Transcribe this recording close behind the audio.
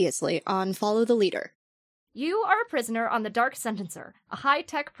Previously on Follow the Leader. You are a prisoner on the Dark Sentencer, a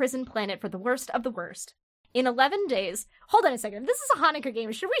high-tech prison planet for the worst of the worst. In 11 days... Hold on a second, this is a Hanukkah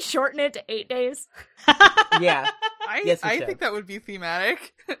game. Should we shorten it to 8 days? Yeah. I think that would be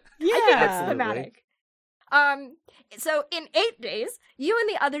thematic. Yeah, I think that's absolutely. thematic. So in 8 days, you and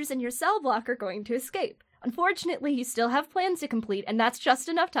the others in your cell block are going to escape. Unfortunately, you still have plans to complete, and that's just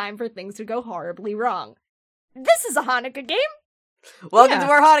enough time for things to go horribly wrong. This is a Hanukkah game. Welcome to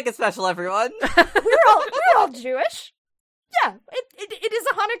our Hanukkah special, everyone. We're all Jewish. Yeah, it is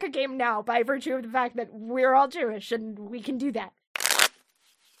a Hanukkah game now by virtue of the fact that we're all Jewish and we can do that.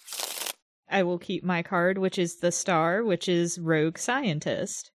 I will keep my card, which is the star, which is Rogue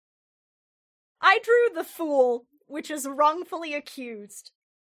Scientist. I drew the Fool, which is wrongfully accused.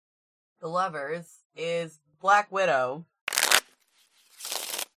 The Lovers is Black Widow.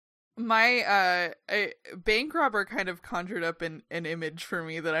 My bank robber kind of conjured up an image for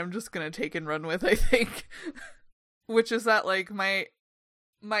me that I'm just gonna take and run with, I think. Which is that, like, my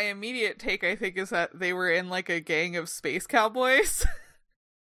immediate take, I think, is that they were in, like, a gang of space cowboys.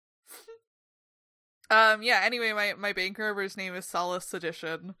 Anyway, my bank robber's name is Solace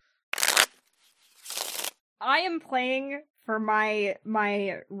Sedition. I am playing for my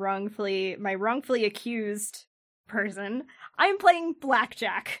wrongfully accused person. I'm playing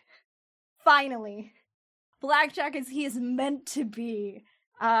Blackjack. Finally. Blackjack as he is meant to be.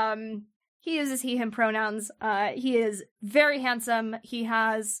 He uses he, him pronouns. He is very handsome. He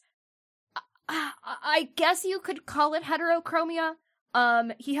has, I guess you could call it heterochromia.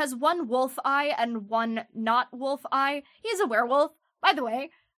 He has one wolf eye and one not wolf eye. He's a werewolf. By the way,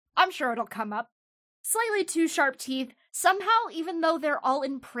 I'm sure it'll come up. Slightly too sharp teeth. Somehow, even though they're all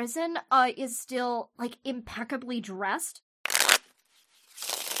in prison, is still, like, impeccably dressed.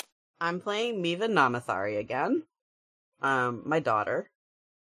 I'm playing Miva Namathari again. My daughter.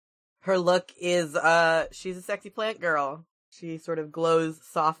 Her look is, she's a sexy plant girl. She sort of glows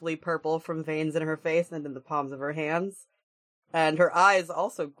softly purple from veins in her face and in the palms of her hands. And her eyes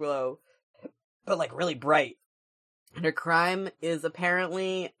also glow, but, like, really bright. And her crime is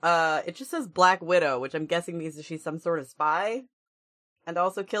apparently, it just says Black Widow, which I'm guessing means that she's some sort of spy. And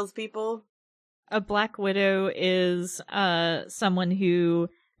also kills people. A Black Widow is someone who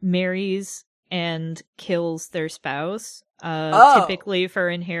marries and kills their spouse, typically for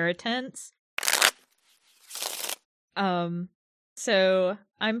inheritance. So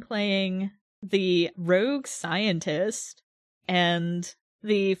I'm playing the Rogue Scientist, and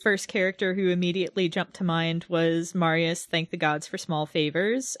the first character who immediately jumped to mind was Marius, thank the gods for small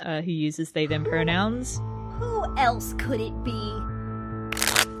favors, who uses they them pronouns. Who else could it be?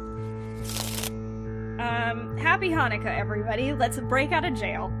 Happy Hanukkah, everybody. Let's break out of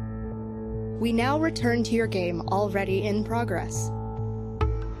jail. We now return to your game already in progress.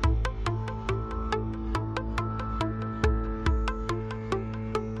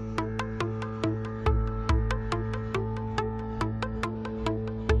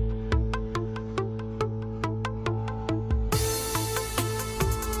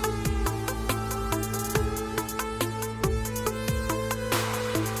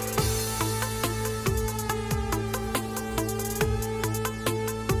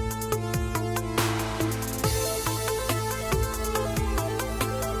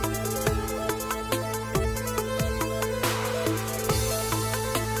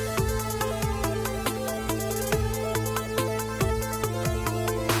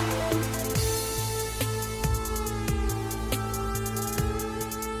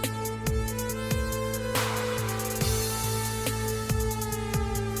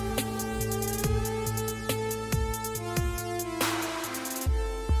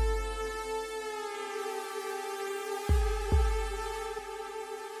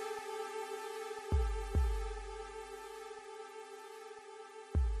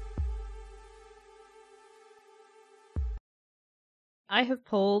 I have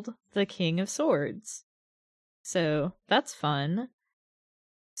pulled the King of Swords. So that's fun.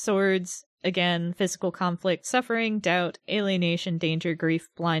 Swords, again, physical conflict, suffering, doubt, alienation, danger, grief,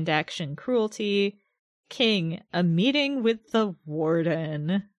 blind action, cruelty. King, a meeting with the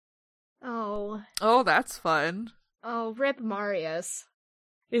warden. Oh, That's fun. rip Marius.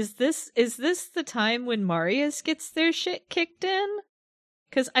 Is this the time when Marius gets their shit kicked in?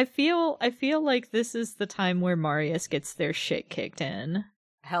 Because I feel like this is the time where Marius gets their shit kicked in.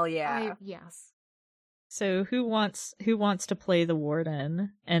 Hell yeah. Yes. So who wants to play the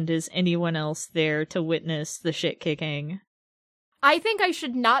warden? And is anyone else there to witness the shit kicking? I think I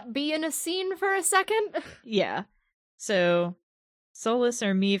should not be in a scene for a second. Yeah. So Solus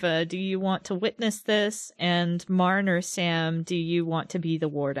or Miva, do you want to witness this? And Marn or Sam, do you want to be the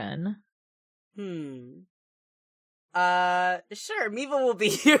warden? Sure, Miva will be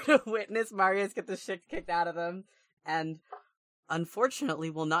here to witness Marius get the shit kicked out of him, and unfortunately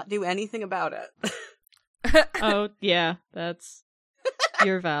will not do anything about it. Oh, yeah,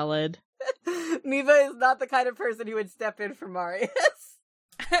 you're valid. Miva is not the kind of person who would step in for Marius.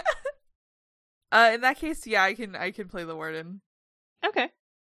 In that case, yeah, I can play the warden. Okay.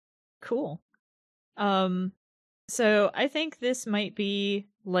 Cool. So I think this might be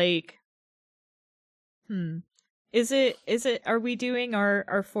like, is it, are we doing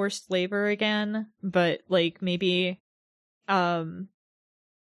our forced labor again? But like maybe, oh,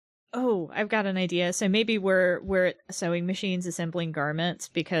 I've got an idea. So maybe we're at sewing machines assembling garments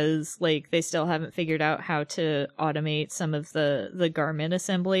because like they still haven't figured out how to automate some of the garment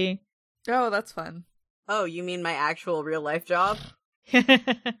assembly. Oh, that's fun. Oh, you mean my actual real life job?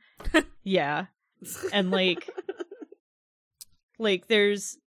 Yeah. And like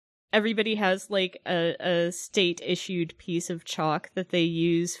everybody has like a state issued piece of chalk that they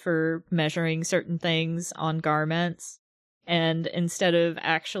use for measuring certain things on garments. And instead of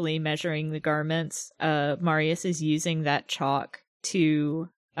actually measuring the garments, Marius is using that chalk to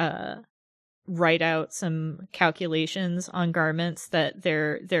write out some calculations on garments that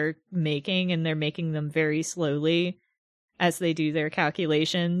they're making, and they're making them very slowly as they do their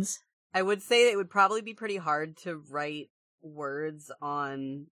calculations. I would say it would probably be pretty hard to write words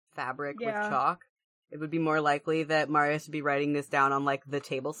on fabric with chalk. It would be more likely that Marius would be writing this down on like the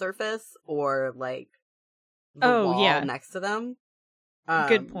table surface or like the wall next to them.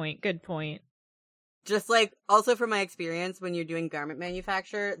 Good point. Just like, also from my experience, when you're doing garment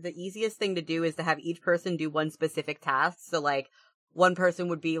manufacture, the easiest thing to do is to have each person do one specific task. So like, one person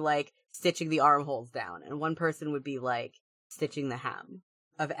would be like stitching the armholes down, and one person would be like stitching the hem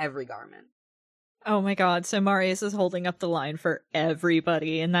of every garment. Oh my god, so Marius is holding up the line for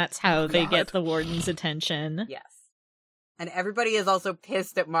everybody, and that's how they get the warden's attention. Yes. And everybody is also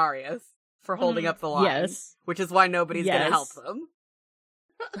pissed at Marius for holding up the line. Yes. Which is why nobody's gonna help them.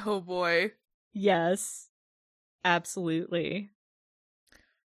 Oh boy. Yes. Absolutely.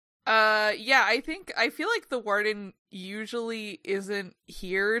 Yeah, I feel like the warden usually isn't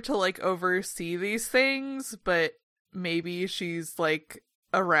here to like oversee these things, but maybe she's like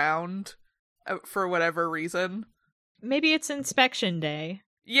around for whatever reason. Maybe it's inspection day.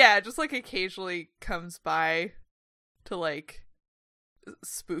 Yeah, just like occasionally comes by to like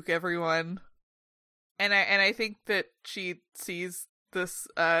spook everyone. And I think that she sees this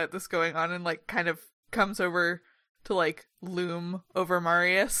going on and like kind of comes over to like loom over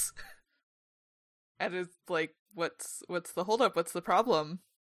Marius. And is like, what's the holdup? What's the problem?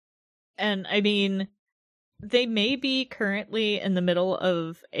 And I mean, they may be currently in the middle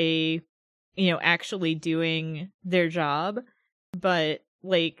of actually doing their job, but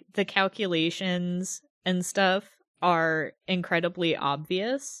like the calculations and stuff are incredibly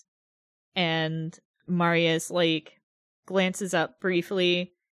obvious. And Marius like glances up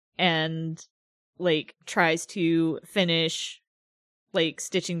briefly and like tries to finish like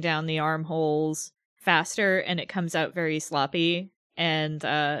stitching down the armholes faster, and it comes out very sloppy, and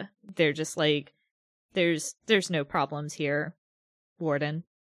they're just like, there's no problems here, Warden.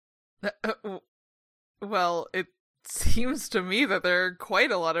 Well, it seems to me that there are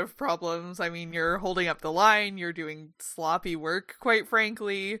quite a lot of problems. I mean, you're holding up the line, you're doing sloppy work, quite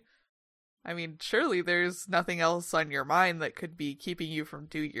frankly. I mean, surely there's nothing else on your mind that could be keeping you from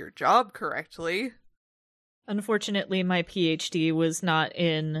doing your job correctly. Unfortunately, my PhD was not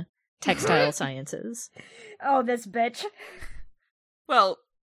in textile sciences. Oh, this bitch. Well,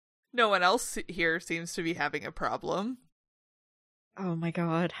 no one else here seems to be having a problem. Oh my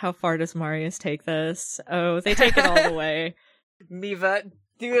god, how far does Marius take this? Oh, they take it all the way. Miva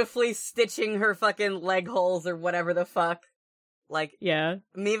dutifully stitching her fucking leg holes or whatever the fuck. Like, yeah.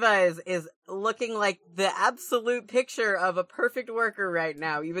 Miva is looking like the absolute picture of a perfect worker right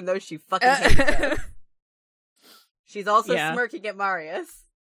now, even though she fucking hates it. She's also smirking at Marius.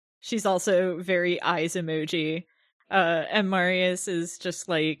 She's also very eyes emoji. And Marius is just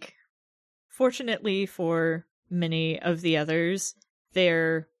like, fortunately for many of the others,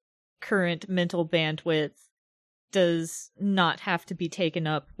 their current mental bandwidth does not have to be taken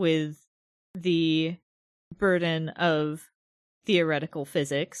up with the burden of theoretical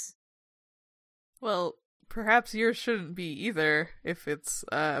physics. Well, perhaps yours shouldn't be either, if it's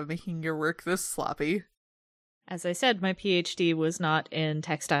making your work this sloppy. As I said, my PhD was not in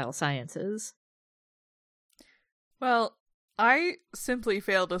textile sciences. Well, I simply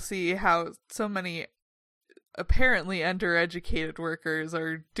fail to see how so many apparently undereducated workers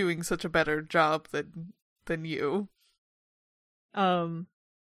are doing such a better job than you. Oh,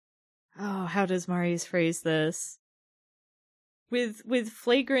 how does Marius phrase this? With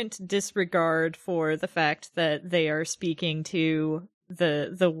flagrant disregard for the fact that they are speaking to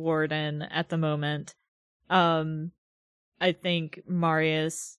the warden at the moment, I think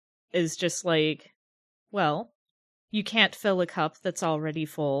Marius is just like, well, you can't fill a cup that's already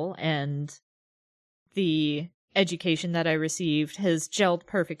full, and the education that I received has gelled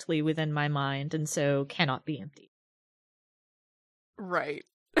perfectly within my mind, and so cannot be empty. Right.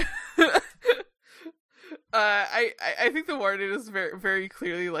 I think the warden is very, very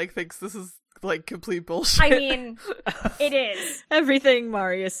clearly like thinks this is like complete bullshit. I mean, it is. Everything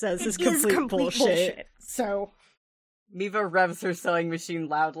Marius says is complete bullshit. So Miva revs her sewing machine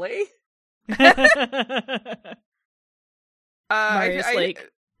loudly. Marius,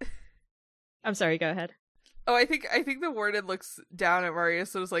 I'm sorry, go ahead. Oh, I think the warden looks down at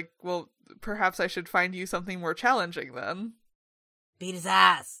Marius and is like, well, perhaps I should find you something more challenging then. Beat his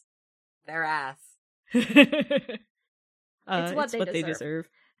ass. Their ass. it's what they deserve.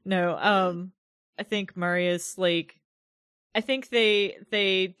 No, I think Marius, like, I think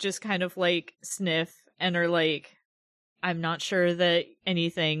they just kind of, like, sniff and are like, I'm not sure that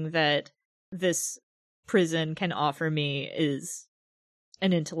anything that this prison can offer me is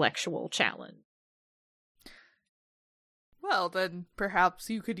an intellectual challenge. Well, then perhaps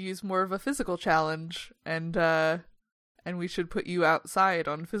you could use more of a physical challenge, and we should put you outside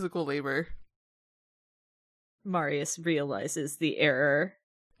on physical labor. Marius realizes the error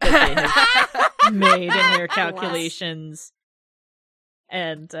that they have made in their calculations.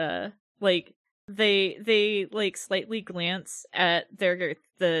 And, like, they like slightly glance at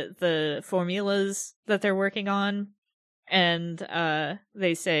the formulas that they're working on, and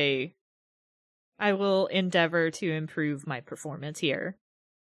they say, I will endeavor to improve my performance here.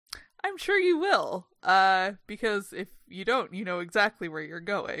 I'm sure you will, because if you don't, you know exactly where you're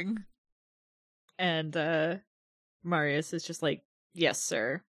going. And Marius is just like, yes,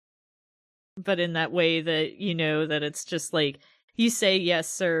 sir. But in that way that, you know, that it's just like, you say yes,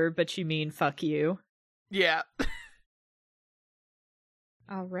 sir, but you mean fuck you. Yeah.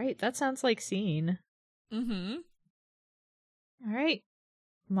 All right, that sounds like scene. Mm-hmm. All right,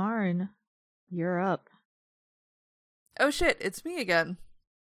 Marn, you're up. Oh shit, it's me again.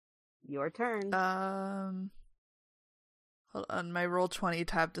 Your turn. Hold on, my Roll20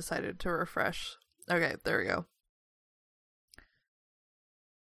 tab decided to refresh. Okay, there we go.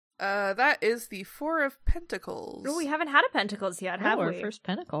 That is the Four of Pentacles. Oh, we haven't had a Pentacles yet, have our we? first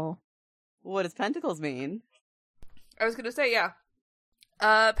Pentacle. What does Pentacles mean? I was gonna say, yeah.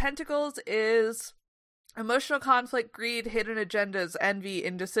 Pentacles is emotional conflict, greed, hidden agendas, envy,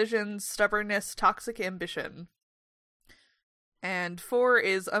 indecisions, stubbornness, toxic ambition. And 4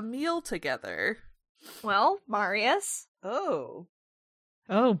 is a meal together. Well, Marius. Oh.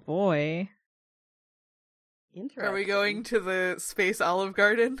 Oh boy. Interesting. Are we going to the Space Olive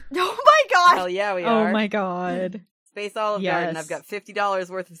Garden? Oh my god! Hell yeah, we are. Oh my god. Space Olive Yes. Garden. I've got $50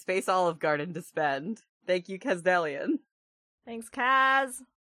 worth of Space Olive Garden to spend. Thank you, Kazdelian. Thanks, Kaz.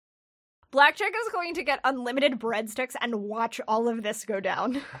 Blackjack is going to get unlimited breadsticks and watch all of this go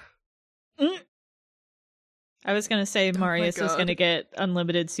down. I was gonna say Marius was God. gonna get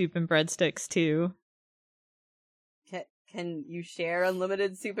unlimited soup and breadsticks too. Can you share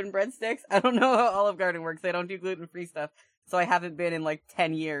unlimited soup and breadsticks? I don't know how Olive Garden works. They don't do gluten-free stuff, so I haven't been in like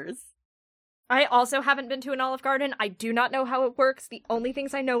 10 years. I also haven't been to an Olive Garden. I do not know how it works. The only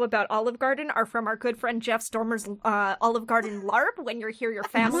things I know about Olive Garden are from our good friend Jeff Stormer's Olive Garden LARP, When You're Here, Your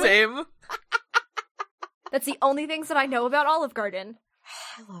Family. Same. That's the only things that I know about Olive Garden.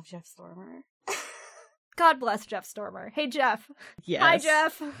 I love Jeff Stormer. God bless Jeff Stormer. Hey, Jeff. Yes. Hi,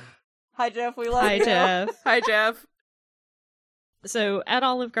 Jeff. Hi, Jeff. We love Hi, you. Jeff. Hi, Jeff. So at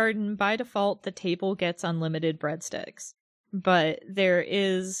Olive Garden, by default, the table gets unlimited breadsticks. But there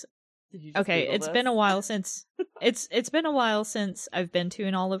is Did you just okay. Google It's this? been a while since it's been a while since I've been to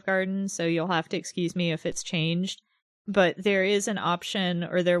an Olive Garden, so you'll have to excuse me if it's changed. But there is an option,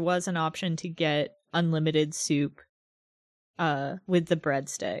 or there was an option to get unlimited soup, with the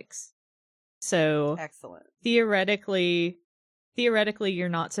breadsticks. So Excellent. theoretically, you're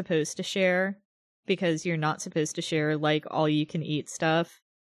not supposed to share, because you're not supposed to share, like, all-you-can-eat stuff.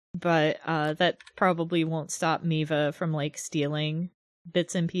 But that probably won't stop Miva from, like, stealing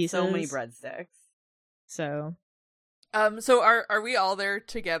bits and pieces. So many breadsticks. So, So are we all there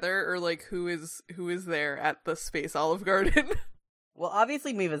together, or like who is there at the Space Olive Garden? Well,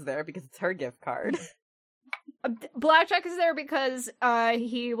 obviously Miva's there because it's her gift card. Blackjack is there because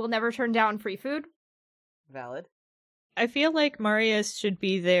he will never turn down free food. Valid. I feel like Marius should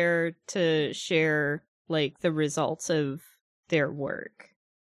be there to share, like, the results of their work.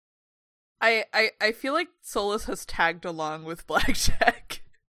 I feel like Solus has tagged along with Blackjack.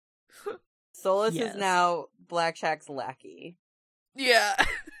 Solus Yes. is now Blackjack's lackey. Yeah.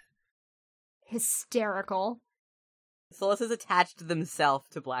 Hysterical. Solus has attached themselves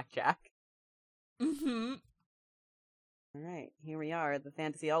to Blackjack. Mm-hmm. Alright, here we are at the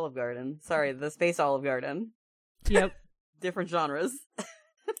Fantasy Olive Garden. Sorry, the Space Olive Garden. Yep. Different genres.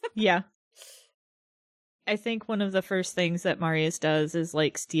 Yeah. I think one of the first things that Marius does is,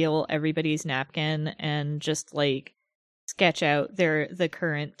 like, steal everybody's napkin and just, like, sketch out the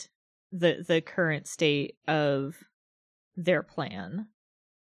current state of their plan.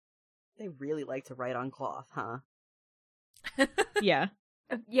 They really like to write on cloth, huh? Yeah.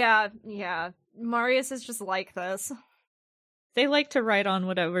 Yeah. Marius is just like this. They like to write on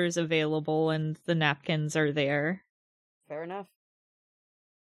whatever's available, and the napkins are there. Fair enough.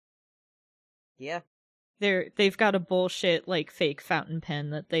 Yeah. They've got a bullshit, like, fake fountain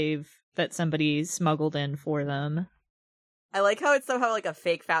pen that somebody smuggled in for them. I like how it's somehow like a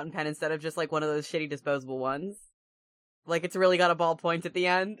fake fountain pen instead of just like one of those shitty disposable ones. Like it's really got a ballpoint at the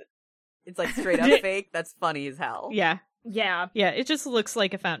end. It's like straight up fake. That's funny as hell. Yeah. Yeah. Yeah, it just looks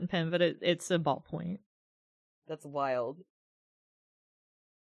like a fountain pen, but it's a ballpoint. That's wild.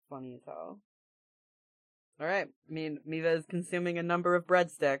 Funny as hell. Alright, I mean, Miva is consuming a number of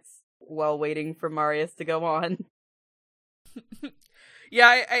breadsticks while waiting for Marius to go on. Yeah,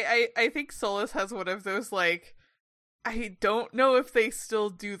 I think Solus has one of those, like, I don't know if they still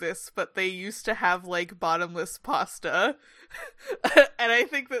do this, but they used to have, like, bottomless pasta. And I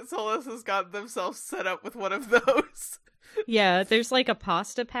think that Solus has gotten themselves set up with one of those. Yeah, there's, like, a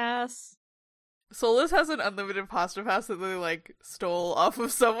pasta pass. Solus has an unlimited pasta pass that they, like, stole off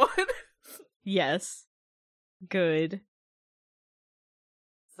of someone. Yes. Good.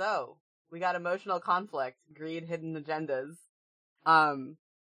 So, we got emotional conflict, greed, hidden agendas.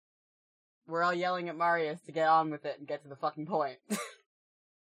 We're all yelling at Marius to get on with it and get to the fucking point.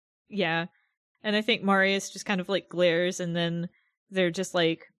 Yeah. And I think Marius just kind of, like, glares, and then they're just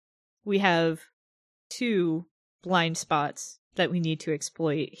like, we have 2 blind spots that we need to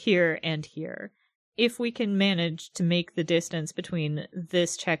exploit here and here. If we can manage to make the distance between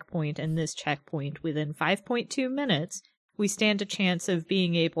this checkpoint and this checkpoint within 5.2 minutes, we stand a chance of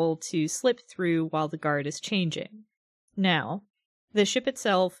being able to slip through while the guard is changing. Now, the ship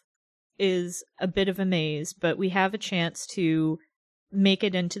itself is a bit of a maze, but we have a chance to make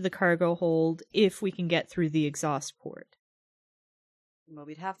it into the cargo hold if we can get through the exhaust port. Well,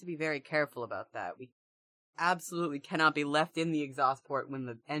 we'd have to be very careful about that. We absolutely cannot be left in the exhaust port when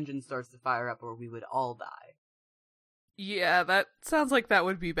the engine starts to fire up, or we would all die. Yeah, that sounds like that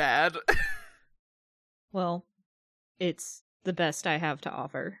would be bad. Well, it's the best I have to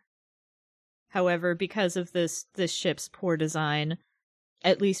offer. However, because of this ship's poor design,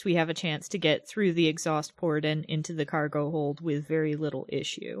 at least we have a chance to get through the exhaust port and into the cargo hold with very little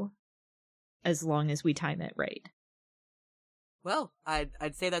issue. As long as we time it right. Well,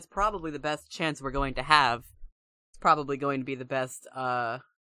 I'd say that's probably the best chance we're going to have. It's probably going to be the best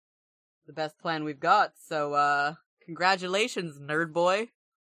plan we've got. So, congratulations, nerd boy.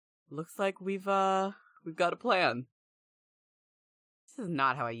 Looks like we've got a plan. This is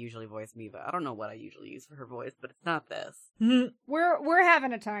not how I usually voice Miva. I don't know what I usually use for her voice, but it's not this. We're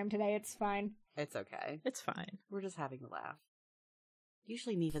having a time today. It's fine. It's okay. It's fine. We're just having a laugh.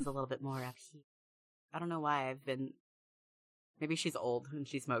 Usually Miva's a little bit more upbeat. I don't know why I've been... Maybe she's old and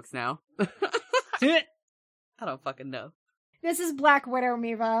she smokes now. I don't fucking know. This is Black Widow,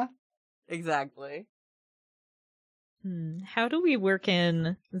 Miva. Exactly. How do we work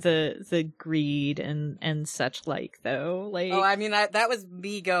in the greed and such like, though? Like, Oh, I mean, that was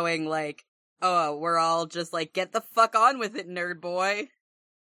me going like, oh, we're all just like, get the fuck on with it, nerd boy.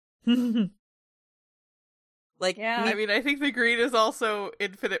 Like, Yeah. I mean, I think the greed is also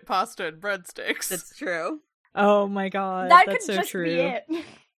infinite pasta and breadsticks. that's true. oh my god, That that's could so just true. be it.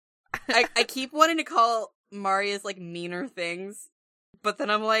 I keep wanting to call Marius like meaner things, but then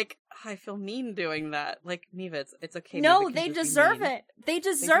I'm like, I feel mean doing that. Like, Miva, it's okay. Miva No, can they just be deserve mean. it. They They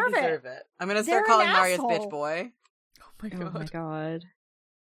do deserve it. deserve it. I'm gonna start They're calling an Marius asshole. bitch boy. Oh my god. Oh my god.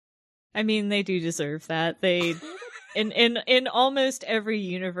 I mean, they do deserve that. They in almost every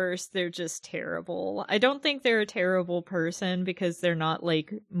universe they're just terrible. I don't think they're a terrible person because they're not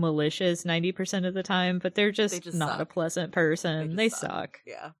like malicious 90% of the time, but they're just, just not suck. a pleasant person. just They suck. suck.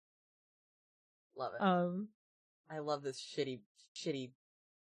 Yeah. Love it. I love this shitty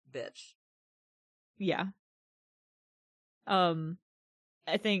bitch. Yeah.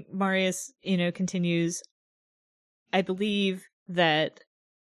 I think Marius, continues, I believe that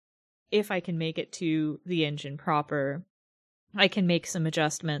if I can make it to the engine proper, I can make some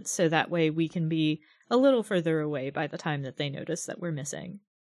adjustments so that way we can be a little further away by the time that they notice that we're missing.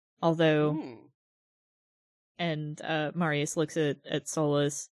 Although, and Marius looks at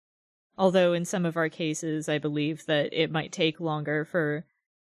Solus, although in some of our cases I believe that it might take longer for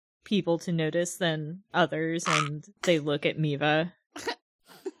people to notice than others, and they look at Miva.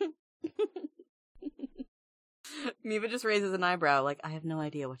 Miva just raises an eyebrow like, I have no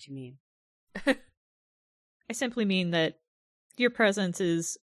idea what you mean. I simply mean that your presence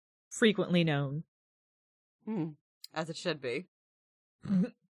is frequently known. As it should be.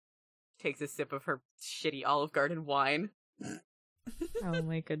 Takes a sip of her shitty Olive Garden wine. Oh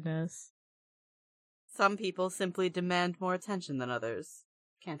my goodness. Some people simply demand more attention than others.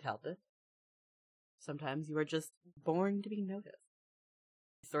 Can't help it. Sometimes you are just born to be noticed.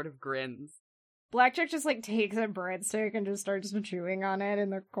 He sort of grins. Blackjack just, like, takes a breadstick and just starts chewing on it in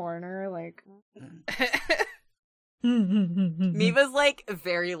the corner, like... Miva's, like,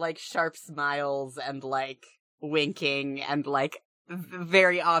 very, like, sharp smiles and, like, winking and, like,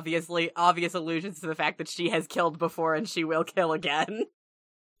 very obvious allusions to the fact that she has killed before and she will kill again.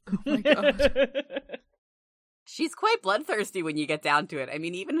 Oh my god. She's quite bloodthirsty when you get down to it. I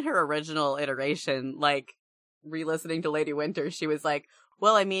mean, even in her original iteration, like, re-listening to Lady Winter, she was like,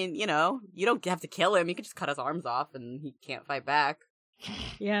 well, I mean, you know, you don't have to kill him. You can just cut his arms off and he can't fight back.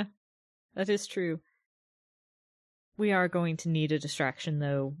 Yeah, that is true. We are going to need a distraction,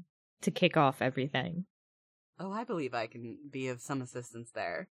 though, to kick off everything. Oh, I believe I can be of some assistance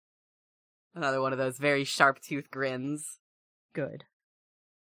there. Another one of those very sharp-toothed grins. Good.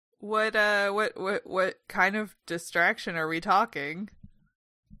 What kind of distraction are we talking?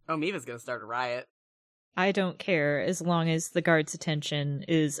 Oh, Miva's gonna start a riot. I don't care as long as the guard's attention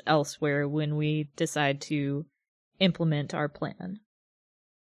is elsewhere when we decide to implement our plan.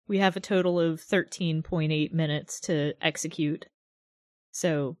 We have a total of 13.8 minutes to execute,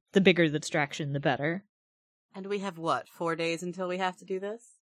 so the bigger the distraction, the better. And we have, 4 days until we have to do this?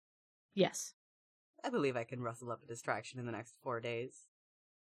 Yes. I believe I can rustle up a distraction in the next 4 days.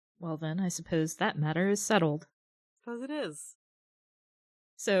 Well then, I suppose that matter is settled. Suppose it is.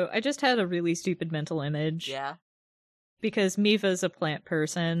 So, I just had a really stupid mental image. Yeah. Because Miva's a plant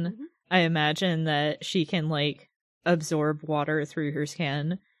person, I imagine that she can, like, absorb water through her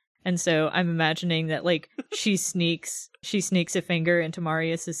skin. And so I'm imagining that, like, she sneaks a finger into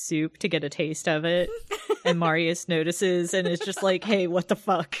Marius's soup to get a taste of it. And Marius notices and is just like, hey, what the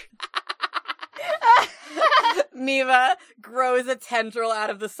fuck? Miva grows a tendril out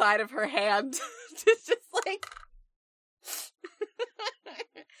of the side of her hand. It's just like...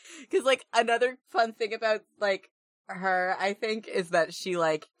 Because, like, another fun thing about, like, her, I think, is that she,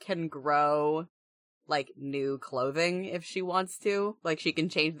 like, can grow, like, new clothing if she wants to. Like, she can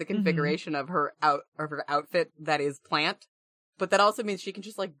change the configuration of her outfit that is plant. But that also means she can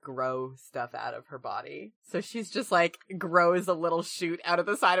just, like, grow stuff out of her body. So she's just, like, grows a little shoot out of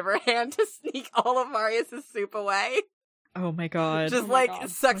the side of her hand to sneak all of Marius's soup away. Oh my god. Just,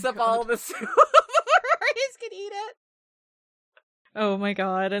 sucks up all of the soup before Marius can eat it. Oh my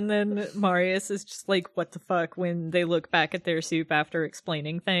god, and then Marius is just like, what the fuck, when they look back at their soup after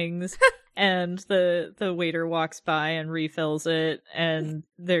explaining things, and the waiter walks by and refills it, and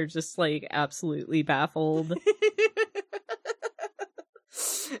they're just, like, absolutely baffled.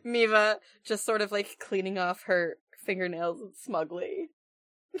 Miva just sort of, like, cleaning off her fingernails smugly.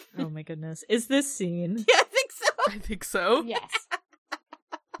 Oh my goodness. Is this scene? Yeah, I think so! I think so. Yes.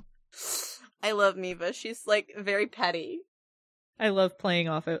 I love Miva. She's, like, very petty. I love playing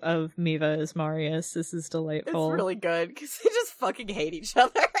off of Miva as Marius. This is delightful. It's really good, because they just fucking hate each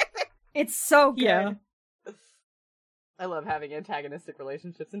other. It's so good. Yeah. I love having antagonistic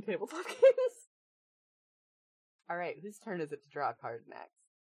relationships in tabletop games. Alright, whose turn is it to draw a card next?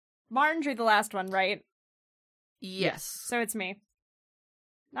 Martin drew the last one, right? Yes. So it's me.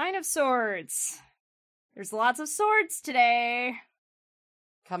 9 of Swords. There's lots of swords today.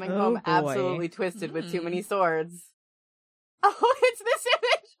 Coming Oh, home boy. absolutely twisted with too many swords. Oh, it's this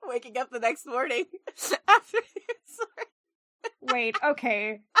image! Waking up the next morning after your sword. Wait,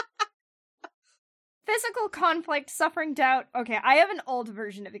 okay. Physical conflict, suffering, doubt. Okay, I have an old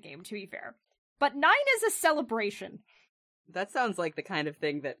version of the game, to be fair. But 9 is a celebration. That sounds like the kind of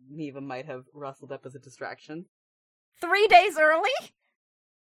thing that Miva might have rustled up as a distraction. 3 days early?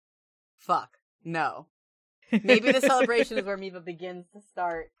 Fuck. No. Maybe the celebration is where Miva begins to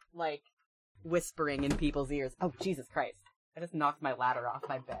start, like, whispering in people's ears. Oh, Jesus Christ. I just knocked my ladder off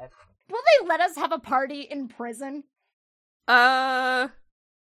my bed. Will they let us have a party in prison?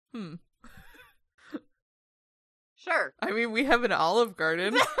 Sure. I mean, we have an Olive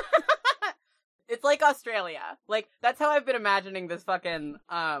Garden. It's like Australia. Like, that's how I've been imagining this fucking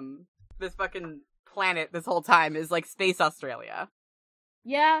planet this whole time, is like Space Australia.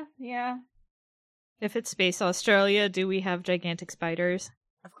 Yeah. If it's Space Australia, do we have gigantic spiders?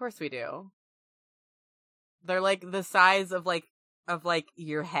 Of course we do. They're like the size of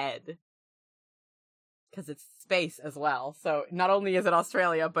your head. Because it's space as well. So not only is it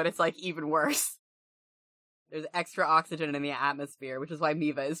Australia, but it's like even worse. There's extra oxygen in the atmosphere, which is why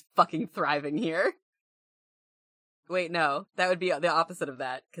Miva is fucking thriving here. Wait, no. That would be the opposite of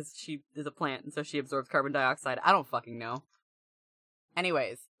that, because she is a plant, and so she absorbs carbon dioxide. I don't fucking know.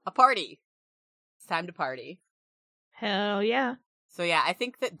 Anyways, a party. It's time to party. Hell yeah. So yeah, I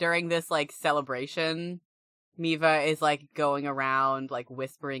think that during this, like, celebration, Miva is, like, going around, like,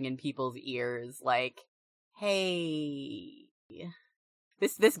 whispering in people's ears, like, hey...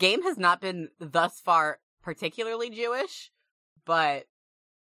 This game has not been, thus far, particularly Jewish, but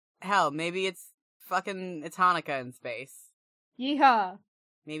hell, maybe it's Hanukkah in space. Yeehaw.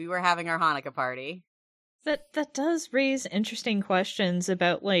 Maybe we're having our Hanukkah party. That does raise interesting questions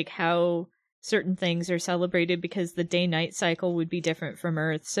about like how certain things are celebrated, because the day-night cycle would be different from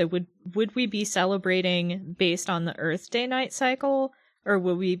Earth. So would we be celebrating based on the Earth day-night cycle, or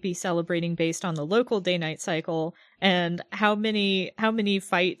will we be celebrating based on the local day-night cycle? And how many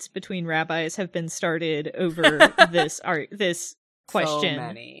fights between rabbis have been started over this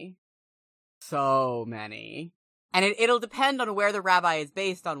question? So many. And it'll depend on where the rabbi is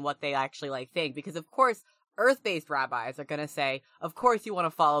based on what they actually like think, because of course Earth-based rabbis are going to say, of course you want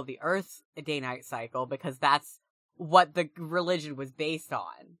to follow the Earth's day-night cycle because that's what the religion was based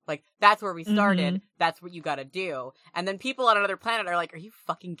on. Like, that's where we started. Mm-hmm. That's what you gotta do. And then people on another planet are like, are you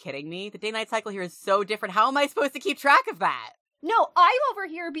fucking kidding me? The day-night cycle here is so different. How am I supposed to keep track of that? No, I'm over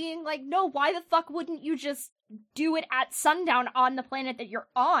here being like, no, why the fuck wouldn't you just do it at sundown on the planet that you're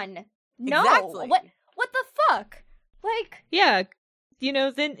on? No. Exactly. What the fuck? Like... Yeah. You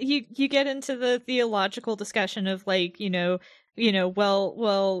know, then you get into the theological discussion of like,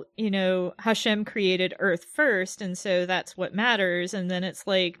 Hashem created Earth first, and so that's what matters. And then it's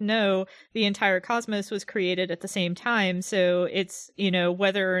like, no, the entire cosmos was created at the same time. So it's,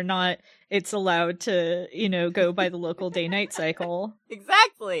 whether or not it's allowed to, go by the local day-night cycle.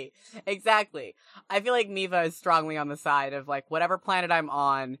 Exactly. I feel like Miva is strongly on the side of like, whatever planet I'm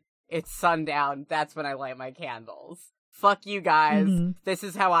on, it's sundown. That's when I light my candles. Fuck you guys. Mm-hmm. This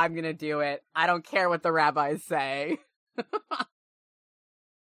is how I'm gonna do it. I don't care what the rabbis say.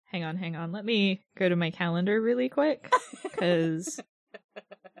 Hang on. Let me go to my calendar really quick, because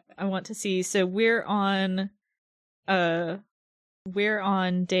I want to see. So we're on day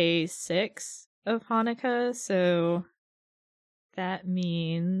 6 of Hanukkah, so that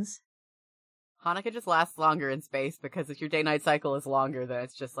means Hanukkah just lasts longer in space, because if your day-night cycle is longer, then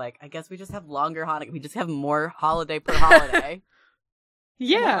it's just like, I guess we just have longer Hanukkah. We just have more holiday per holiday.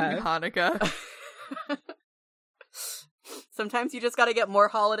 Yeah. Long Hanukkah. Sometimes you just gotta get more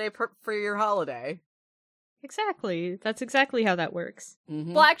holiday for your holiday. Exactly. That's exactly how that works.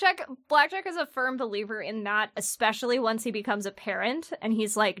 Mm-hmm. Blackjack is a firm believer in that, especially once he becomes a parent, and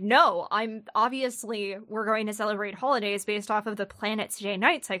he's like, no, we're going to celebrate holidays based off of the planet's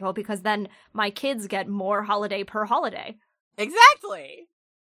day-night cycle, because then my kids get more holiday per holiday. Exactly!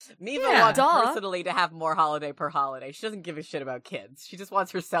 Miva wants personally to have more holiday per holiday. She doesn't give a shit about kids. She just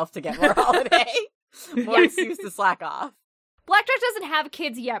wants herself to get more holiday. More excuse to slack off. Blackjack doesn't have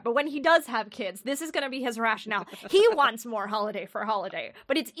kids yet, but when he does have kids, this is going to be his rationale. He wants more holiday for holiday,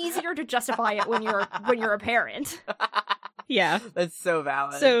 but it's easier to justify it when you're a parent. Yeah, that's so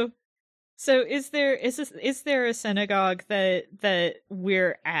valid. So is there a synagogue that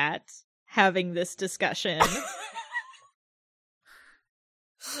we're at having this discussion?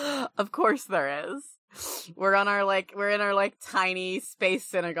 Of course there is. We're in our tiny space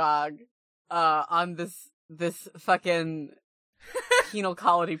synagogue on this fucking penal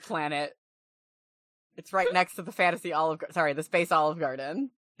colony planet. It's right next to the the Space Olive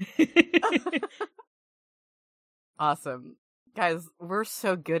Garden. Awesome. Guys, we're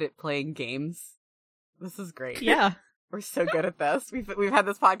so good at playing games. This is great. Yeah. We're so good at this. We've had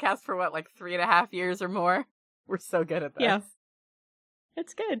this podcast for 3.5 years or more? We're so good at this. Yeah.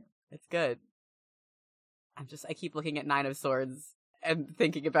 It's good. It's good. I keep looking at 9 of Swords and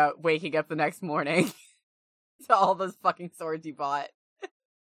thinking about waking up the next morning to all those fucking swords you bought.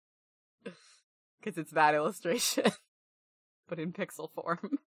 Because it's that illustration. But in pixel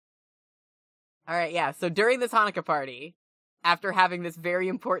form. Alright, yeah, so during this Hanukkah party, after having this very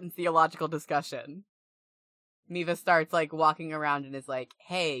important theological discussion, Miva starts, walking around and is like,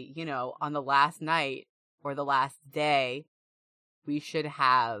 hey, on the last night or the last day, we should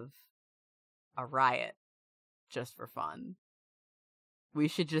have a riot just for fun. We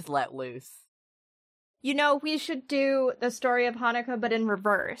should just let loose. You know, we should do the story of Hanukkah, but in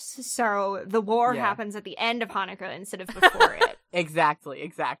reverse. So the war happens at the end of Hanukkah instead of before it.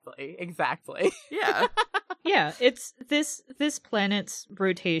 Exactly. Yeah. Yeah, it's this planet's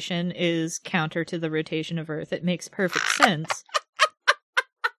rotation is counter to the rotation of Earth. It makes perfect sense.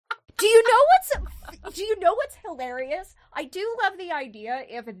 Do you know what's hilarious? I do love the idea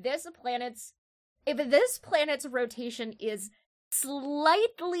if this planet's rotation is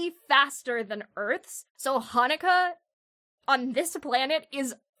slightly faster than Earth's, so Hanukkah on this planet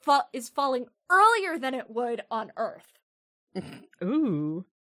is falling earlier than it would on Earth. Ooh.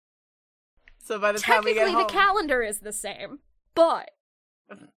 So by the time we get home, technically the calendar is the same, but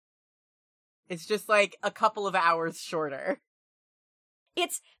it's just like a couple of hours shorter.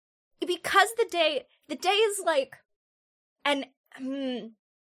 It's because the day is like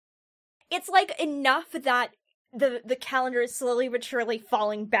it's like enough that the calendar is slowly but surely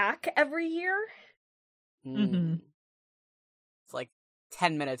falling back every year. Mm-hmm. It's like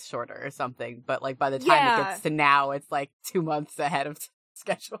 10 minutes shorter or something, but like by the time it gets to now, it's like 2 months ahead of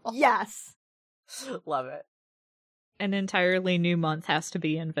schedule. Yes. Love it. An entirely new month has to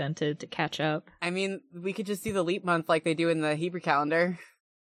be invented to catch up. I mean, we could just do the leap month like they do in the Hebrew calendar.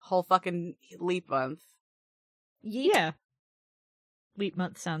 Whole fucking leap month. Yeah. Leap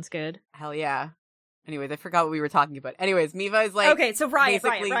month sounds good. Hell yeah. Anyways, I forgot what we were talking about. Anyways, Miva is like... Okay, so riot.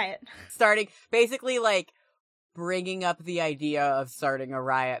 Starting, basically like, bringing up the idea of starting a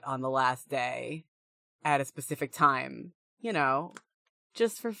riot on the last day at a specific time. You know,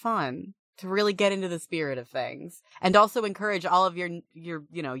 just for fun. To really get into the spirit of things. And also encourage all of your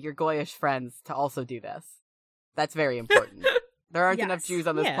Goyish friends to also do this. That's very important. There aren't enough Jews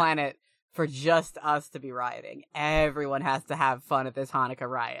on this planet for just us to be rioting. Everyone has to have fun at this Hanukkah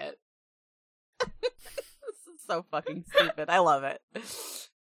riot. This is so fucking stupid. I love it.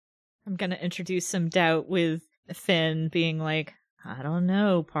 I'm gonna introduce some doubt with Finn being like, I don't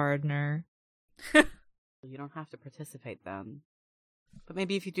know, partner. You don't have to participate then. But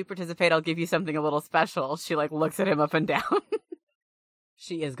maybe if you do participate, I'll give you something a little special. She, like, looks at him up and down.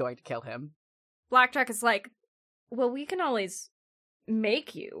 She is going to kill him. Blackjack is like, well, we can always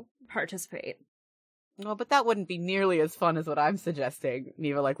make you participate. No, but that wouldn't be nearly as fun as what I'm suggesting.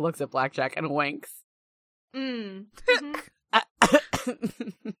 Neva, like, looks at Blackjack and winks. Mm-hmm.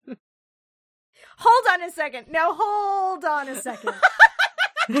 Hold on a second. Now, hold on a second.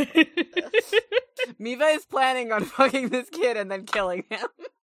 Miva is planning on fucking this kid and then killing him.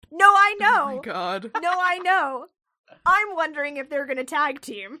 No, I know. Oh my god. No, I know. I'm wondering if they're gonna tag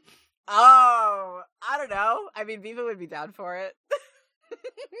team. Oh, I don't know. I mean, Miva would be down for it.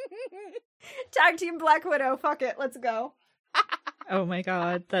 Tag team Black Widow. Fuck it. Let's go. Oh my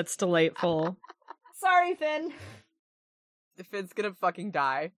god, that's delightful. Sorry, Finn. Finn's gonna fucking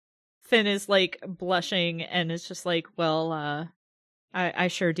die. Finn is like blushing and is just like, well, I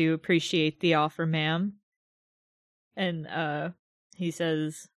sure do appreciate the offer, ma'am. And, he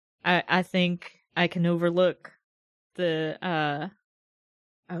says, I think I can overlook the,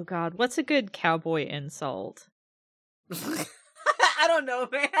 oh god, what's a good cowboy insult? I don't know,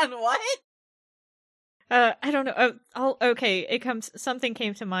 man, what? I don't know. Okay, something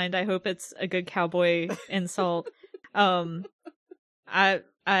came to mind. I hope it's a good cowboy insult. I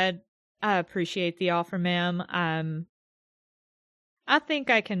appreciate the offer, ma'am. I think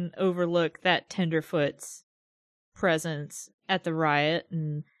I can overlook that tenderfoot's presence at the riot,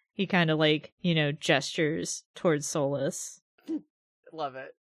 and he kind of like, gestures towards Solus. Love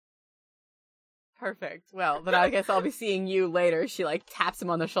it. Perfect. Well, then I guess I'll be seeing you later. She like taps him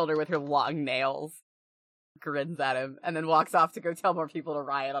on the shoulder with her long nails, grins at him, and then walks off to go tell more people to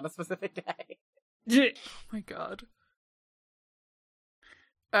riot on a specific day. Oh my god.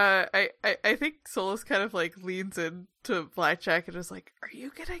 I think Solus kind of like leans into Blackjack and is like, "Are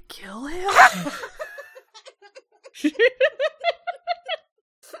you gonna kill him?"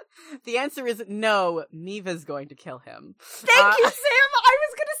 The answer is no. Miva's going to kill him. Thank you, Sam. I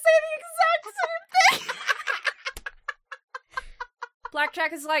was gonna say the exact same thing.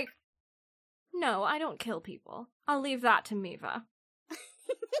 Blackjack is like, no, I don't kill people. I'll leave that to Miva.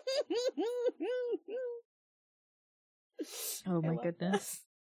 Oh my goodness.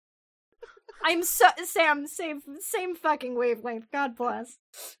 I'm Sam, same fucking wavelength. God bless.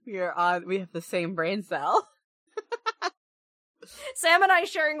 We have the same brain cell. Sam and I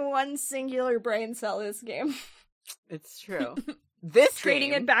sharing one singular brain cell this game. It's true. This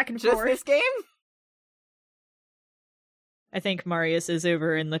trading game, it back and just forth. This game? I think Marius is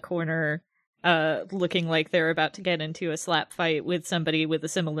over in the corner looking like they're about to get into a slap fight with somebody with a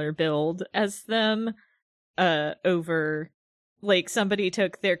similar build as them, over, like, somebody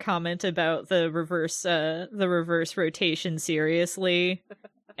took their comment about the reverse rotation seriously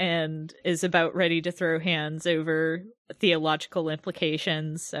and is about ready to throw hands over theological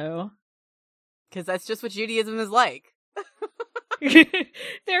implications, so. Because that's just what Judaism is like.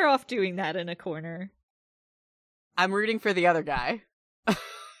 They're off doing that in a corner. I'm rooting for the other guy.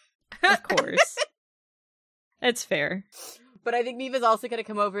 Of course. That's fair. But I think Miva's also going to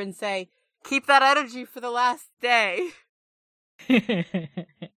come over and say, keep that energy for the last day. Because,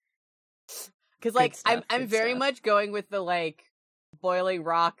 like, I'm very much going with the, like, Boiling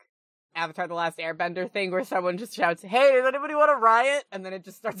Rock Avatar The Last Airbender thing where someone just shouts, hey, does anybody want to riot? And then it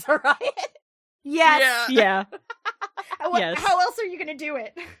just starts a riot. Yes. Yeah. Yes. How else are you going to do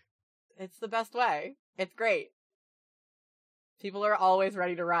it? It's the best way. It's great. People are always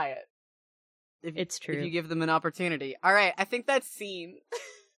ready to riot. It's true. If you give them an opportunity. All right, I think that's scene.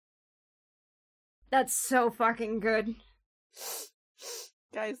 That's so fucking good.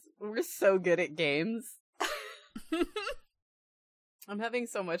 Guys, we're so good at games. I'm having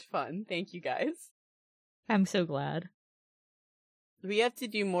so much fun. Thank you, guys. I'm so glad. We have to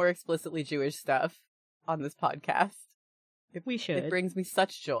do more explicitly Jewish stuff on this podcast. We should. It brings me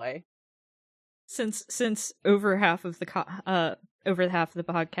such joy. Since over half of the podcast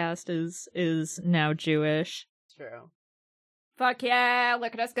is now Jewish. True. Fuck yeah,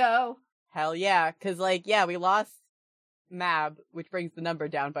 look at us go. Hell yeah, because, like, yeah, we lost Mab, which brings the number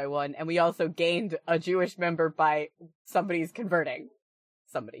down by 1, and we also gained a Jewish member by somebody's converting.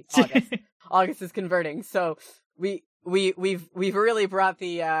 August. August is converting, so we've really brought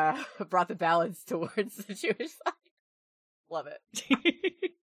the balance towards the Jewish side. Love it.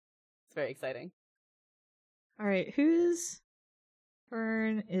 It's very exciting. All right, whose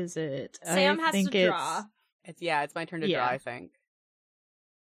turn is it? Sam has to draw. It's my turn to draw, I think.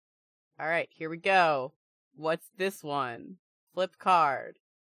 All right, here we go. What's this one? Flip card.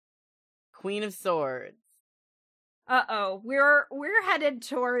 Queen of Swords. Uh-oh, we're headed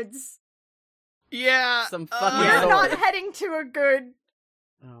towards... Yeah. Some fucking We're swords. not heading to a good...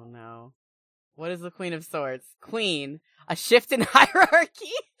 Oh no. What is the Queen of Swords? Queen. A shift in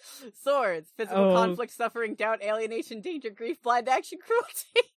hierarchy? Swords. Physical conflict, suffering, doubt, alienation, danger, grief, blind action,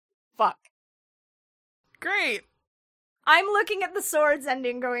 cruelty. Fuck. Great. I'm looking at the swords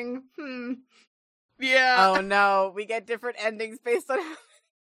ending going, Yeah. Oh no, we get different endings based on...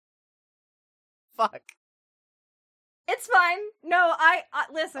 Fuck. It's fine. No,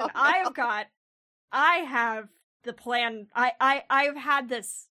 listen, Oh, no. I have the plan. I've had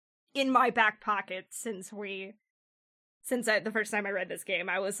this in my back pocket since the first time I read this game.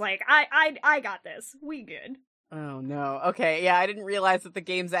 I was like, I got this. We good. Oh no. Okay, yeah, I didn't realize that the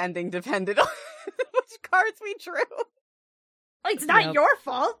game's ending depended on which cards we drew. It's not your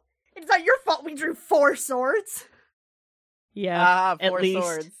fault. It's not your fault we drew 4 swords. Yeah, at 4 least.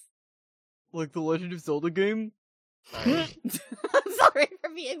 swords. Like the Legend of Zelda game? I'm sorry for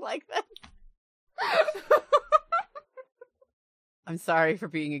being like that. I'm sorry for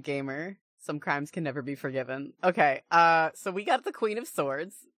being a gamer. Some crimes can never be forgiven. Okay, so we got the Queen of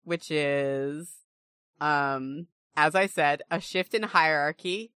Swords, which is, as I said, a shift in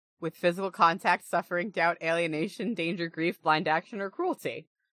hierarchy with physical contact, suffering, doubt, alienation, danger, grief, blind action, or cruelty.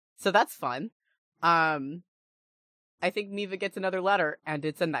 So that's fun. I think Miva gets another letter, and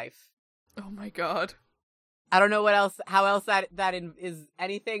it's a knife. Oh my god. I don't know how else that is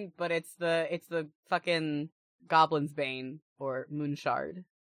anything, but it's the fucking Goblin's Bane, or Moonshard.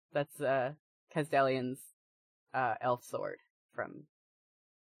 That's, Kazdelian's, elf sword from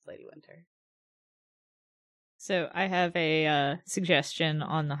Lady Winter. So I have a suggestion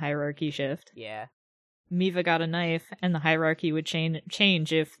on the hierarchy shift. Yeah. Miva got a knife, and the hierarchy would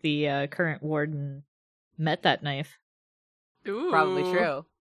change if the current warden met that knife. Ooh. Probably true.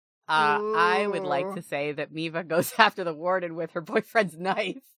 I would like to say that Miva goes after the warden with her boyfriend's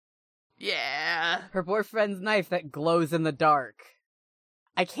knife. Yeah. Her boyfriend's knife that glows in the dark.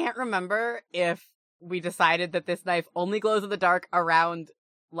 I can't remember if we decided that this knife only glows in the dark around,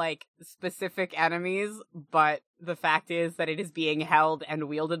 like, specific enemies, but the fact is that it is being held and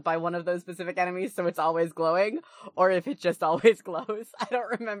wielded by one of those specific enemies, so it's always glowing, or if it just always glows. I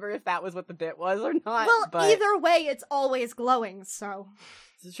don't remember if that was what the bit was or not. Well, but... either way, it's always glowing, so...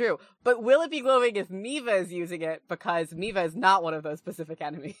 It's true. But will it be glowing if Miva is using it, because Miva is not one of those specific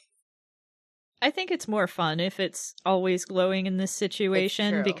enemies? I think it's more fun if it's always glowing in this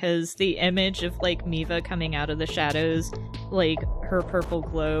situation, true. because the image of like Miva coming out of the shadows, like her purple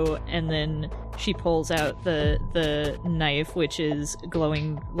glow, and then she pulls out the knife, which is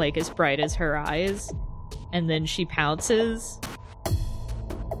glowing like as bright as her eyes, and then she pounces.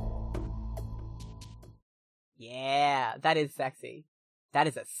 Yeah, that is sexy. That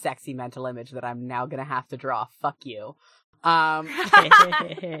is a sexy mental image that I'm now gonna have to draw. Fuck you.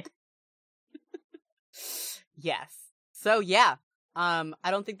 Yes. So yeah. I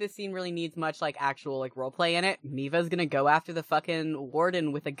don't think this scene really needs much like actual like roleplay in it. Miva's gonna go after the fucking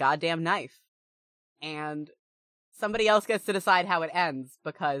warden with a goddamn knife. And somebody else gets to decide how it ends,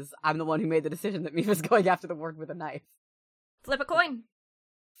 because I'm the one who made the decision that Miva's going after the warden with a knife. Flip a coin.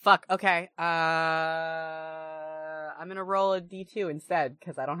 Fuck, okay. I'm gonna roll a d2 instead,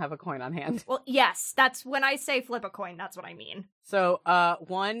 because I don't have a coin on hand. Well, yes, that's when I say flip a coin, that's what I mean. So,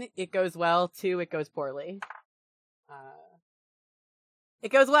 1, it goes well. 2, it goes poorly. It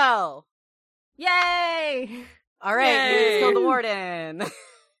goes well! Yay! Alright, Yay! we killed the warden!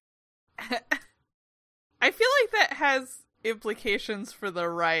 I feel like that has implications for the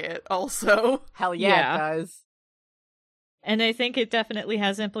riot also. Hell yeah, Yeah. it does. And I think it definitely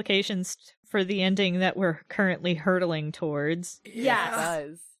has implications for the ending that we're currently hurtling towards. It Yes.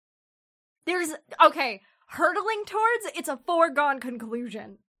 does. There's, okay, hurtling towards, it's a foregone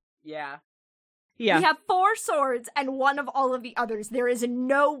conclusion. Yeah. Yeah. We have 4 swords and one of all of the others. There is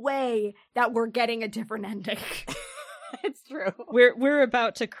no way that we're getting a different ending. It's true. We're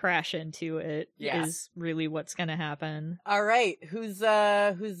about to crash into it, Yeah. is really what's gonna happen. Alright, whose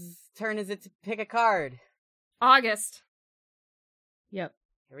turn is it to pick a card? August. Yep.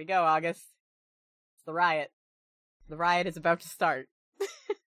 Here we go, August. It's the riot. The riot is about to start.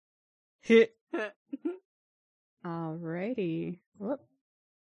 Alrighty. Whoop.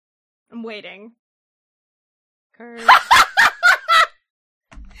 I'm waiting. Card.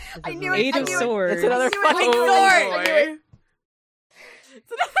 I knew it. Eight I of knew it. Swords. It's another I knew it. fucking I knew it. sword! I knew it.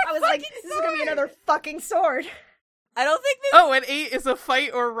 It's another I was like, fucking this is gonna be sword! another fucking sword. I don't think this Oh, and 8 is a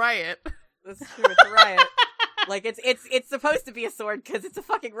fight or riot. That's true, it's a riot. Like, it's supposed to be a sword because it's a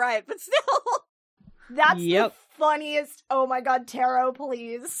fucking riot, but still! That's Yep. the funniest. Oh my god, tarot,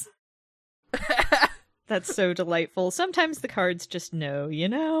 please. That's so delightful. Sometimes the cards just know, you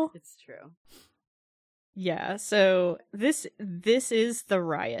know? It's true. Yeah, so this is the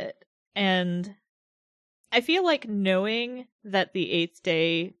riot. And I feel like knowing that the 8th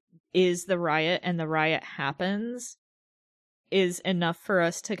day is the riot and the riot happens is enough for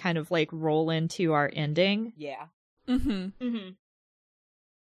us to kind of like roll into our ending. Yeah. Mm-hmm. Mm-hmm.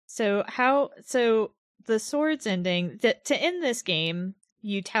 So the swords ending, to end this game,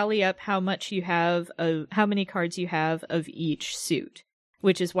 you tally up how much you have of how many cards you have of each suit,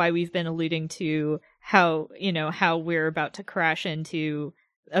 which is why we've been alluding to how we're about to crash into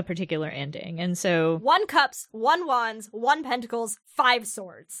a particular ending. And so 1 cups, 1 wands, 1 pentacles, 5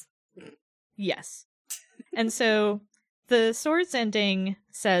 swords. yes. And so the swords ending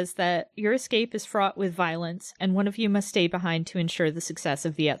says that your escape is fraught with violence, and one of you must stay behind to ensure the success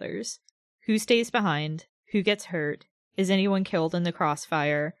of the others. Who stays behind? Who gets hurt? Is anyone killed in the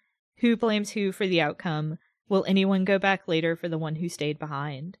crossfire? Who blames who for the outcome? Will anyone go back later for the one who stayed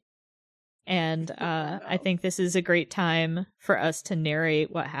behind? And I think this is a great time for us to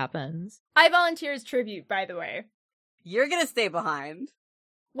narrate what happens. I volunteer as tribute, by the way. You're gonna stay behind.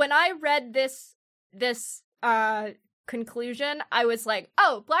 When I read this conclusion, I was like,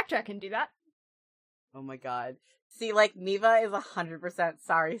 oh, Blackjack can do that. Oh my god. See, like, Miva is 100%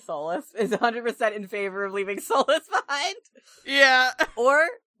 sorry Solus, is 100% in favor of leaving Solus behind. Yeah. Or,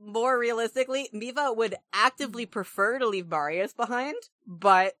 more realistically, Miva would actively prefer to leave Marius behind,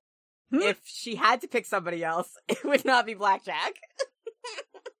 but if she had to pick somebody else, it would not be Blackjack.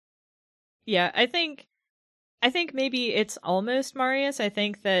 Yeah, I think maybe it's almost Marius. I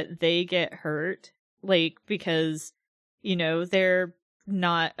think that they get hurt, like, because, they're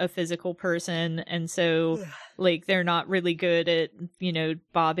not a physical person, and so, like, they're not really good at,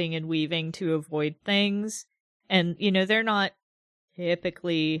 bobbing and weaving to avoid things. And, they're not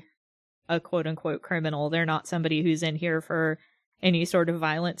typically a quote-unquote criminal. They're not somebody who's in here for any sort of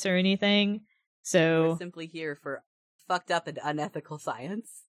violence or anything. So We're simply here for fucked up and unethical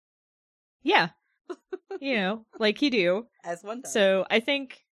science. yeah, like you do. As one does. So I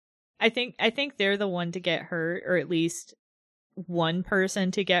think they're the one to get hurt, or at least one person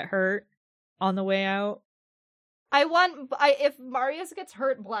to get hurt on the way out. If Marius gets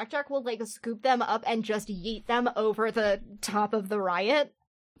hurt, Blackjack will, like, scoop them up and just yeet them over the top of the riot.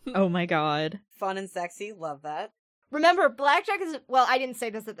 Oh my god. Fun and sexy, love that. Remember, Blackjack is, well, I didn't say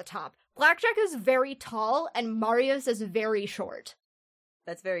this at the top. Blackjack is very tall and Marius is very short.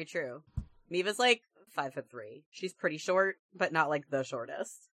 That's very true. Miva's like 5'3". She's pretty short, but not like the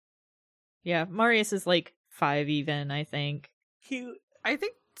shortest. Yeah, Marius is like 5 even, I think. Cute. I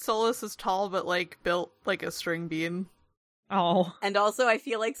think Solus is tall, but like built like a string bean. Oh. And also, I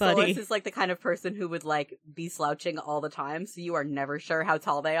feel like Buddy. Solus is like the kind of person who would like be slouching all the time, so you are never sure how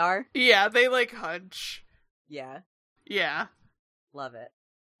tall they are. Yeah, they like hunch. Yeah, Yeah. love it.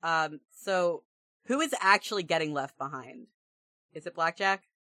 So who is actually getting left behind? Is it Blackjack?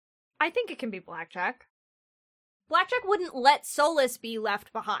 I think it can be Blackjack. Blackjack wouldn't let Solus be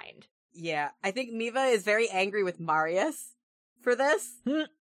left behind. Yeah, I think Miva is very angry with Marius for this.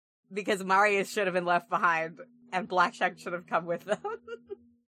 Because Marius should have been left behind, and Blackjack should have come with them.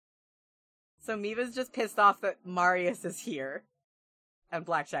 So Miva's just pissed off that Marius is here, and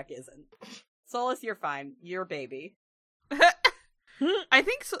Blackjack isn't. Solus, you're fine. You're a baby. I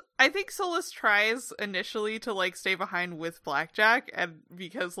think Solus tries initially to like stay behind with Blackjack, and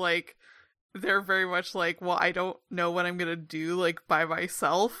because like they're very much like, well, I don't know what I'm gonna do like by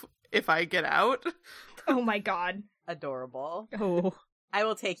myself if I get out. Oh my god. Adorable. Oh. I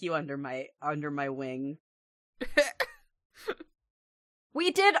will take you under my wing. We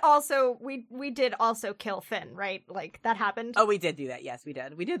did also kill Finn, right? Like that happened. Oh, we did do that. Yes, we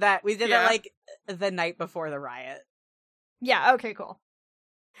did. We did that. We did Yeah. that like the night before the riot. Yeah, okay, cool.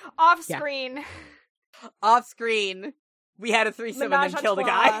 Off screen. Off screen, we had a threesome and Menage then a killed a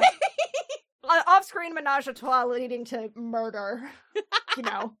trois. guy. Off screen menage a trois leading to murder. You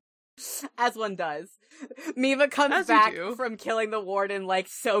know. As one does. Miva comes As you back do. from killing the warden, like,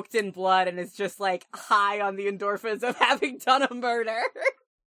 soaked in blood and is just, like, high on the endorphins of having done a murder.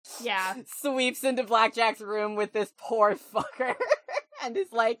 Yeah. Sweeps into Blackjack's room with this poor fucker and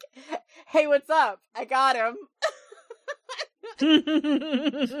is like, hey, what's up? I got him.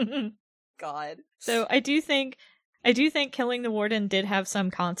 God. So I do think killing the warden did have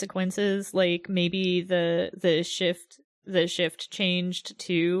some consequences, like maybe the shift changed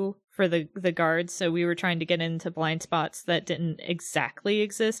too for the guards, so we were trying to get into blind spots that didn't exactly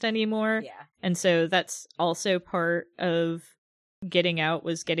exist anymore. Yeah. And so that's also part of getting out,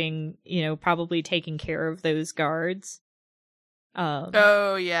 was getting, probably taking care of those guards.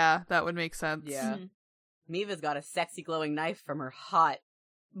 Oh yeah, that would make sense. Yeah. Miva's got a sexy glowing knife from her hot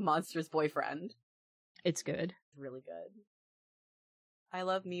monstrous boyfriend. It's good. Really good. I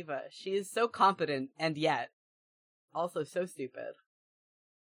love Miva. She is so competent and yet also so stupid.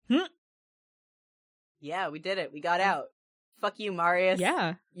 Yeah, we did it. We got out. Fuck you, Marius.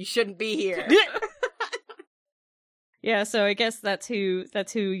 Yeah. You shouldn't be here. Yeah, so I guess that's who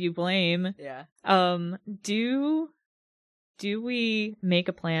you blame. Yeah. Do we make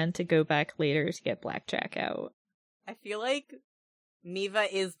a plan to go back later to get Blackjack out? I feel like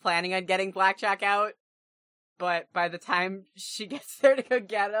Miva is planning on getting Blackjack out, but by the time she gets there to go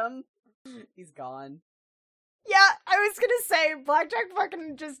get him, he's gone. Yeah, I was gonna say, Blackjack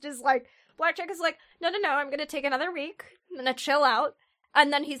fucking just is like, Blackjack is like, no, I'm gonna take another week, I'm gonna chill out,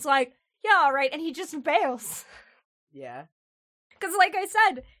 and then he's like, yeah, alright, and he just bails. Yeah. Because like I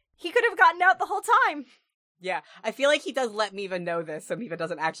said, he could have gotten out the whole time. Yeah, I feel like he does let Miva know this, so Miva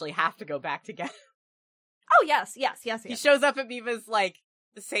doesn't actually have to go back to get him. Oh, yes. He shows up at Miva's, like,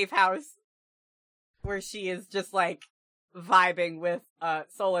 safe house, where she is just, like, vibing with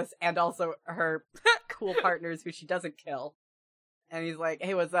Solus and also her cool partners who she doesn't kill. And he's like,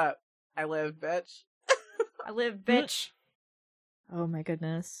 hey, what's up? I live, bitch. I live, bitch. Oh my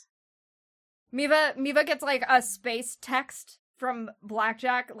goodness. Miva gets, like, a space text from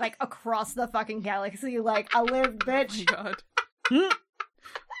Blackjack, like, across the fucking galaxy, like, I live, bitch. Oh my god.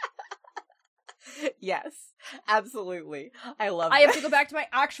 Yes, absolutely. I love I that. have to go back to my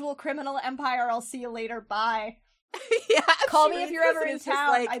actual criminal empire. I'll see you later. Bye. Yeah, Call she me if reads you're this ever and in it's just town.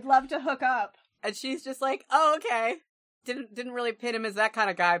 like- I'd love to hook up. And she's just like, oh, okay. Didn't really pin him as that kind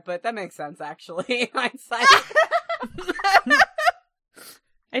of guy, but that makes sense, actually, in hindsight.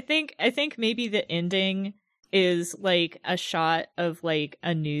 I think maybe the ending is like a shot of like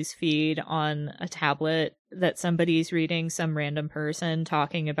a news feed on a tablet that somebody's reading, some random person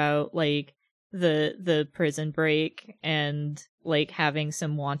talking about like the prison break and like having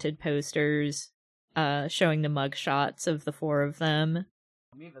some wanted posters showing the mug shots of the 4 of them.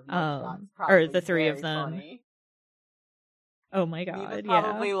 Miva's or probably the 3 of very them. funny. Oh my Miva's god,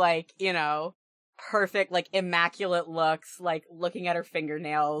 probably yeah. like, perfect, like immaculate looks, like looking at her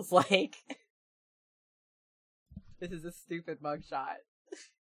fingernails, like this is a stupid mugshot.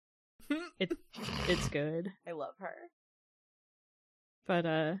 It's good. I love her.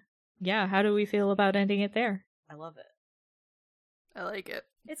 But yeah, how do we feel about ending it there? I love it. I like it.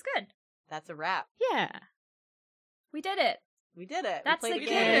 It's good. That's a wrap. Yeah. We did it. We did it. That's we played the a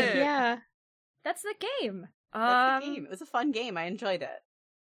game. game. Yeah. That's the game. That's the game. It was a fun game. I enjoyed it.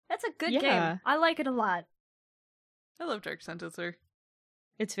 That's a good Yeah. game. I like it a lot. I love Dark Sentencer.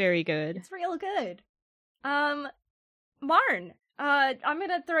 It's very good. It's real good. Marn, I'm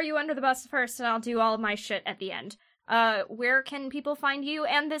gonna throw you under the bus first, and I'll do all of my shit at the end. Where can people find you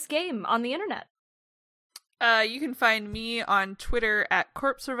and this game on the internet? You can find me on Twitter at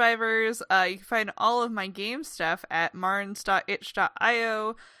Corpse Survivors. You can find all of my game stuff at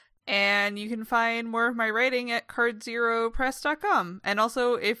marns.itch.io. And you can find more of my writing at cardzeropress.com. And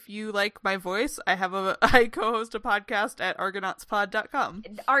also, if you like my voice, I co-host a podcast at argonautspod.com.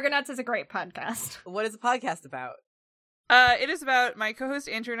 Argonauts is a great podcast. What is the podcast about? It is about my co-host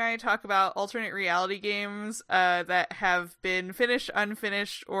Andrew and I talk about alternate reality games that have been finished,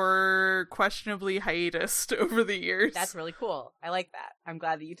 unfinished, or questionably hiatused over the years. That's really cool. I like that. I'm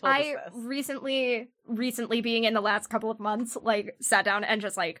glad that you told us I this. recently being in the last couple of months, like, sat down and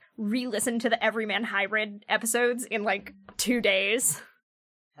just, like, re-listened to the Everyman Hybrid episodes in, like, 2 days.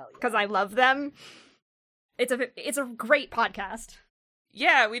 Hell yeah. Because I love them. It's a great podcast.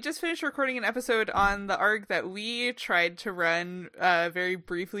 Yeah, we just finished recording an episode on the ARG that we tried to run very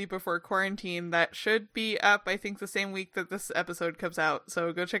briefly before quarantine that should be up, I think, the same week that this episode comes out,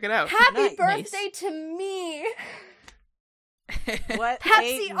 so go check it out. Happy Nice. birthday to me! What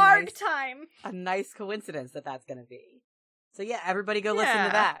Pepsi a ARG nice, time! a nice coincidence that's going to be. So yeah, everybody go listen Yeah.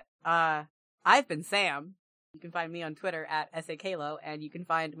 to that. I've been Sam. You can find me on Twitter at SAKalo, and you can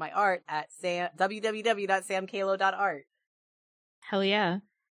find my art at www.samkalo.art. Hell yeah.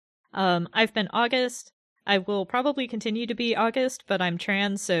 I've been August. I will probably continue to be August, but I'm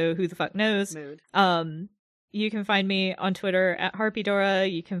trans, so who the fuck knows? Mood. You can find me on Twitter at Harpydora.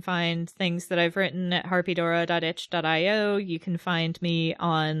 You can find things that I've written at harpydora.itch.io. You can find me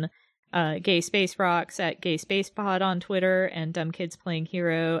on Gay Space Rocks at Gay Space Pod on Twitter, and Dumb Kids Playing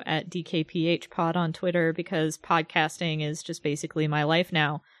Hero at DKPH Pod on Twitter, because podcasting is just basically my life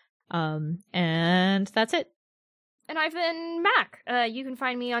now. And that's it. And I've been Mac. You can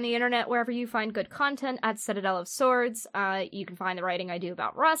find me on the internet wherever you find good content at Citadel of Swords. You can find the writing I do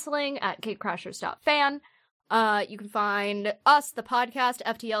about wrestling at gatecrashers.fan. You can find us, the podcast,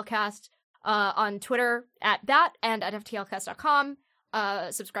 FTLcast, on Twitter at that and at FTLcast.com.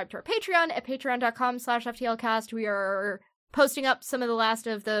 Subscribe to our Patreon at patreon.com/FTLcast. We are posting up some of the last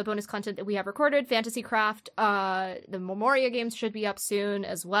of the bonus content that we have recorded. Fantasy Craft, the Memoria games should be up soon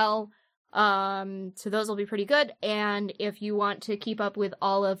as well. So those will be pretty good. And if you want to keep up with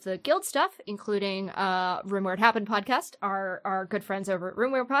all of the guild stuff, including Room Where It Happened podcast, our good friends over at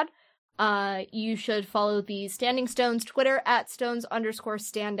Room Where Pod, you should follow the Standing Stones Twitter at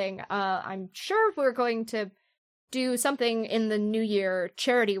stones_standing. I'm sure we're going to do something in the new year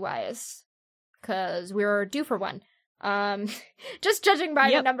charity-wise, because we're due for one. Just judging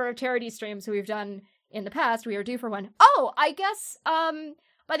by the number of charity streams we've done in the past, we are due for one. Oh, I guess,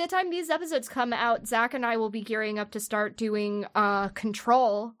 by the time these episodes come out, Zach and I will be gearing up to start doing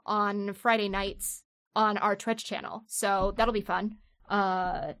Control on Friday nights on our Twitch channel. So that'll be fun.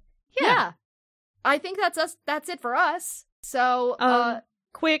 Yeah. I think that's us. That's it for us. So,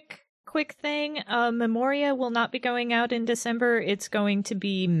 Quick thing, Memoria will not be going out in December. It's going to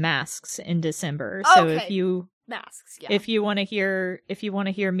be Masks in December. So Okay. Masks, yeah. If you want to hear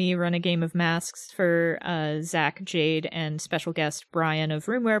me run a game of Masks for Zach, Jade, and special guest Brian of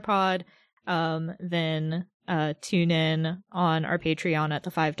Roomware Pod, then tune in on our Patreon at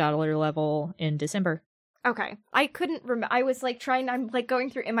the $5 level in December. Okay. I couldn't remember. I was I'm going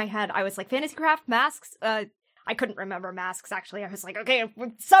through in my head. I was like, Fantasy Craft, Masks. I couldn't remember Masks, actually. I was like, okay,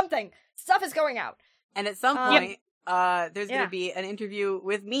 stuff is going out. And at some point, there's going Yeah. to be an interview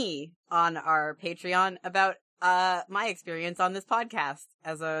with me on our Patreon about my experience on this podcast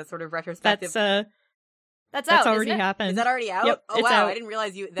as a sort of retrospective. That's out, already isn't it? happened. Is that already out? Yep, Oh it's wow, out. I didn't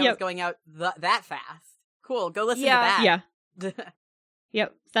realize that was going out that fast. Cool, go listen to Yeah. that.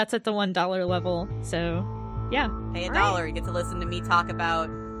 Yep, that's at the $1 level. So, yeah. Pay All $1, you get to listen to me talk about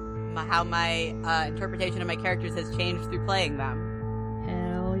how my interpretation of my characters has changed through playing them.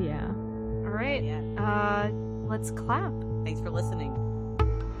 Hell yeah. All right. Yeah. Let's clap. Thanks for listening.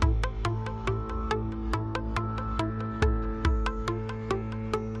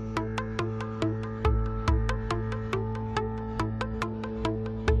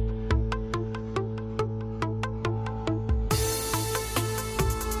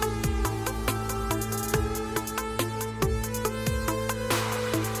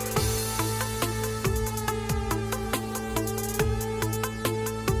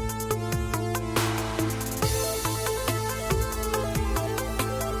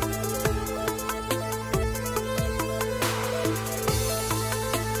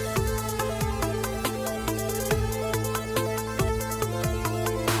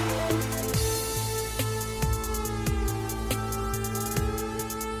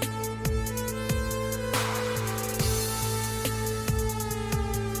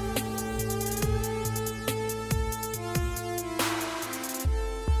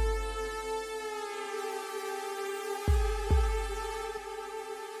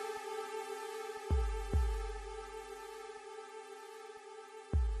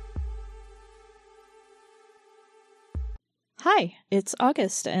 Hi, it's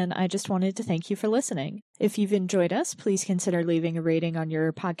August, and I just wanted to thank you for listening. If you've enjoyed us, please consider leaving a rating on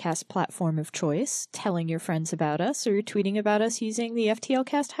your podcast platform of choice, telling your friends about us, or tweeting about us using the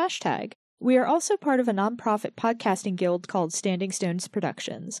FTLcast hashtag. We are also part of a nonprofit podcasting guild called Standing Stones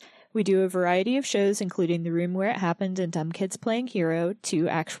Productions. We do a variety of shows, including The Room Where It Happened and Dumb Kids Playing Hero, 2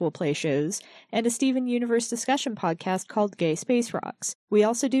 actual play shows, and a Steven Universe discussion podcast called Gay Space Rocks. We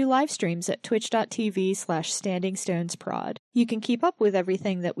also do live streams at twitch.tv/StandingStonesProd. You can keep up with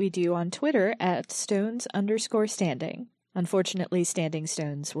everything that we do on Twitter at Stones_standing. Unfortunately, Standing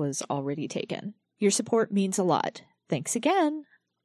Stones was already taken. Your support means a lot. Thanks again!